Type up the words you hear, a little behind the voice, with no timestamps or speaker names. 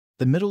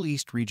The Middle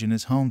East region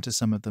is home to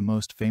some of the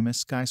most famous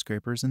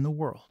skyscrapers in the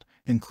world,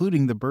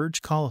 including the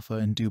Burj Khalifa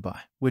in Dubai,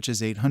 which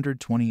is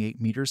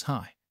 828 meters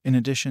high. In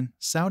addition,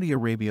 Saudi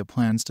Arabia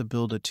plans to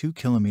build a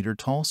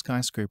 2-kilometre-tall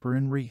skyscraper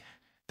in Riyadh.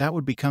 That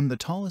would become the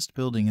tallest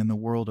building in the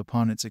world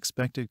upon its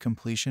expected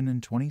completion in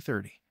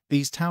 2030.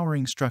 These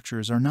towering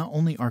structures are not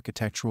only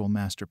architectural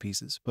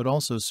masterpieces but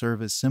also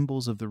serve as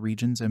symbols of the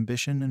region's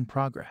ambition and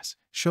progress,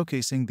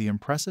 showcasing the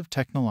impressive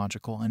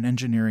technological and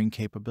engineering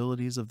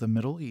capabilities of the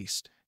Middle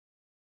East.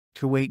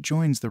 Kuwait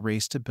joins the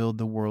race to build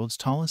the world's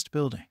tallest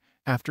building,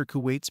 after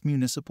Kuwait's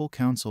Municipal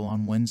Council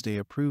on Wednesday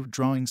approved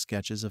drawing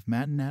sketches of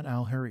Madinat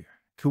al-Hareer.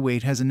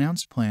 Kuwait has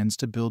announced plans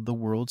to build the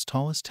world's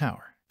tallest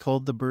tower,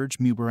 called the Burj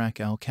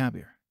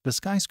al-Kabir. The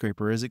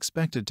skyscraper is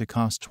expected to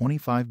cost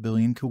 25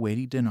 billion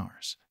Kuwaiti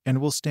dinars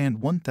and will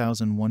stand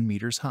 1,001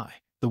 meters high.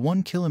 The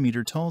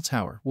 1-kilometre-tall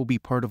tower will be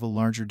part of a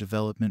larger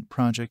development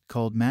project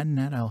called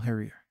Madinat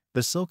al-Hareer,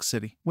 the Silk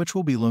City, which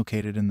will be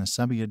located in the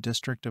Sabia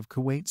district of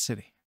Kuwait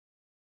City.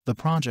 The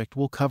project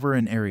will cover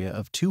an area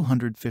of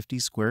 250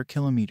 square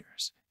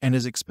kilometers and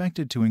is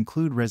expected to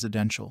include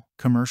residential,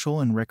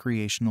 commercial, and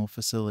recreational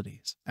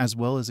facilities, as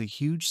well as a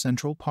huge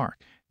central park.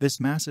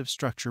 This massive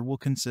structure will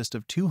consist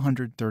of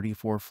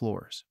 234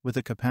 floors, with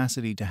a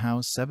capacity to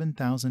house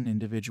 7,000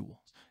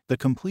 individuals. The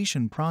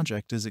completion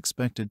project is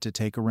expected to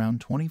take around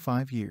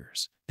 25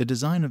 years. The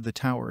design of the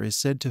tower is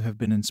said to have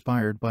been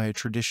inspired by a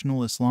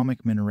traditional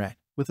Islamic minaret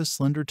with a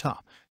slender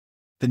top.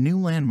 The new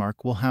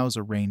landmark will house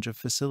a range of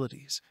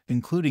facilities,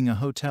 including a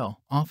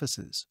hotel,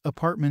 offices,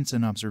 apartments,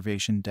 and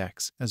observation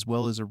decks, as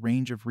well as a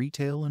range of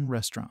retail and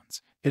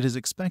restaurants. It is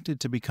expected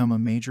to become a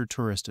major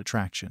tourist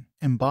attraction,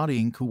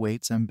 embodying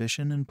Kuwait's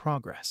ambition and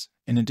progress.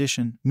 In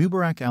addition,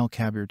 Mubarak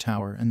al-Kabir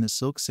Tower and the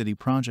Silk City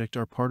project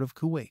are part of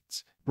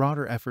Kuwait's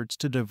broader efforts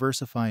to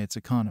diversify its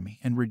economy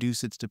and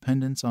reduce its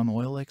dependence on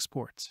oil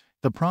exports.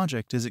 The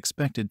project is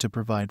expected to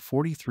provide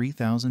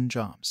 43,000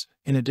 jobs,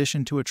 in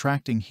addition to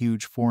attracting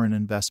huge foreign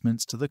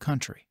investments to the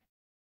country.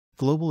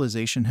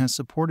 Globalization has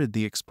supported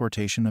the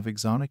exportation of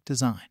exotic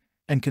design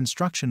and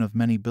construction of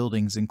many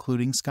buildings,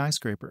 including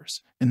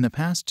skyscrapers. In the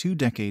past 2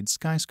 decades,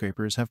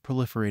 skyscrapers have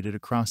proliferated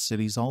across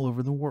cities all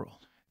over the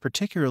world,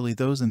 particularly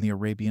those in the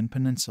Arabian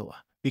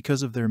Peninsula.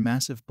 Because of their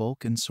massive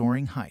bulk and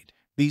soaring height,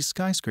 these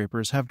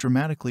skyscrapers have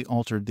dramatically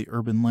altered the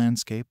urban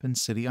landscape and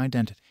city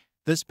identity.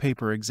 This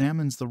paper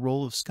examines the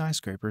role of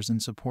skyscrapers in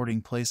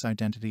supporting place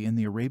identity in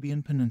the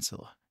Arabian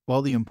Peninsula.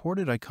 While the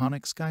imported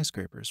iconic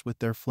skyscrapers with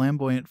their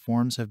flamboyant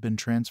forms have been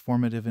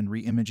transformative in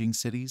re-imaging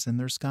cities and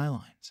their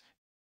skylines.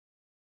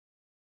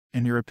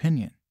 In your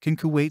opinion, can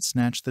Kuwait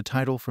snatch the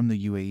title from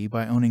the UAE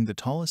by owning the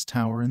tallest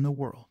tower in the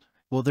world?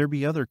 Will there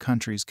be other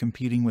countries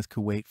competing with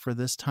Kuwait for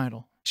this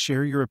title?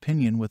 Share your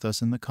opinion with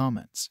us in the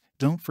comments.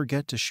 Don't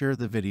forget to share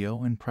the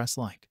video and press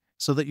like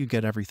so that you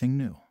get everything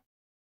new.